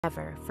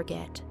never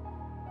forget.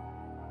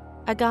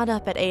 I got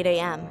up at 8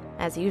 a.m.,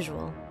 as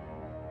usual,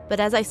 but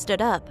as I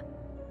stood up,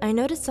 I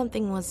noticed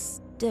something was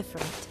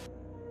different.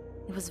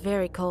 It was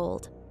very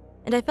cold,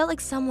 and I felt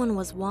like someone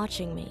was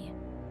watching me.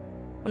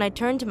 When I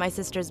turned to my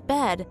sister's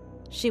bed,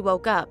 she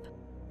woke up,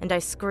 and I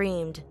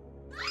screamed.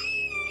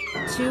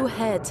 2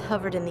 heads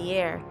hovered in the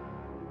air,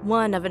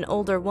 one of an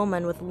older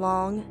woman with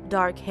long,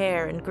 dark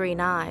hair and green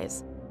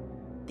eyes,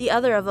 the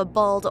other of a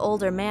bald,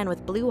 older man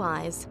with blue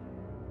eyes.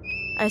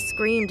 I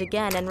screamed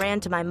again and ran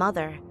to my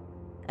mother.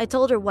 I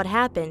told her what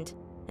happened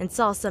and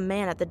saw some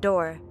man at the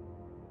door.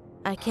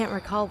 I can't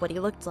recall what he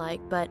looked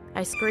like, but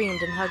I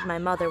screamed and hugged my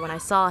mother when I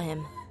saw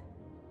him.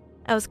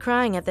 I was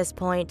crying at this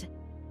point,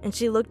 and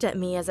she looked at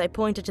me as I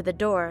pointed to the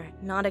door,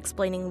 not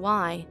explaining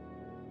why.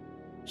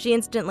 She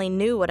instantly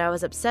knew what I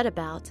was upset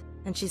about,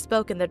 and she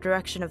spoke in the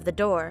direction of the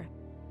door.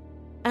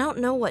 I don't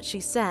know what she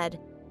said.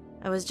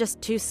 I was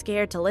just too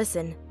scared to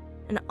listen,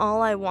 and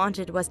all I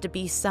wanted was to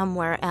be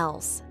somewhere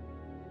else.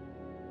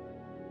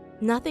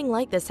 Nothing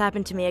like this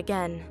happened to me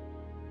again,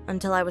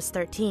 until I was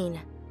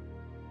 13.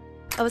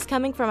 I was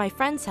coming from my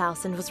friend's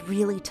house and was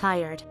really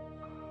tired.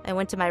 I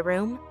went to my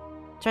room,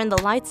 turned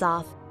the lights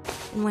off,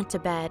 and went to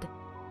bed.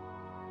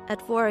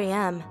 At 4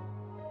 a.m.,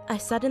 I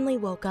suddenly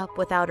woke up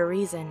without a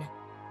reason.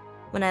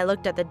 When I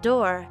looked at the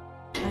door,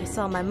 I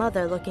saw my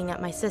mother looking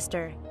at my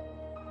sister.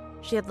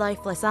 She had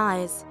lifeless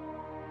eyes,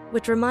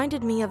 which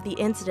reminded me of the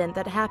incident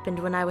that happened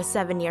when I was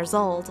 7 years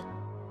old.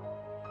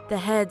 The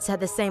heads had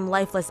the same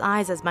lifeless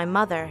eyes as my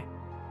mother,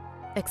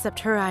 except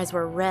her eyes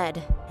were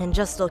red and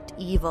just looked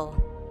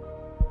evil.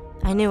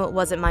 I knew it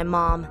wasn't my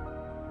mom.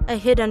 I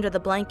hid under the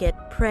blanket,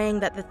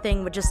 praying that the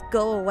thing would just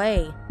go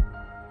away.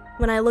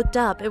 When I looked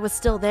up, it was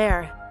still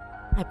there.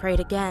 I prayed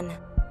again.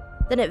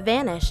 Then it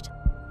vanished.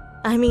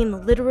 I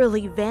mean,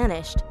 literally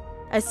vanished.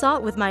 I saw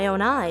it with my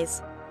own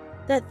eyes.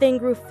 That thing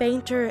grew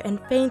fainter and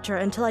fainter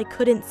until I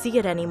couldn't see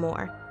it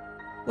anymore.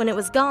 When it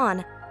was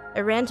gone, I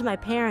ran to my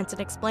parents and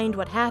explained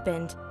what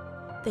happened.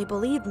 They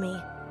believed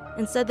me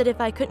and said that if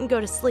I couldn't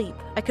go to sleep,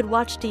 I could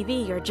watch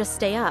TV or just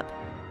stay up.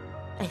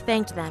 I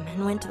thanked them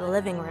and went to the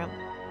living room.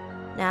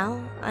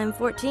 Now, I'm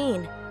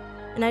 14,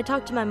 and I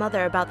talked to my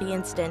mother about the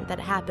incident that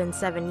happened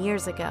 7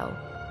 years ago.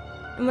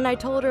 And when I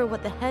told her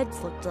what the heads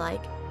looked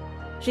like,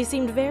 she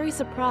seemed very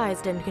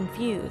surprised and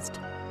confused.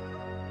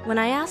 When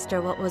I asked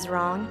her what was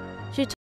wrong, she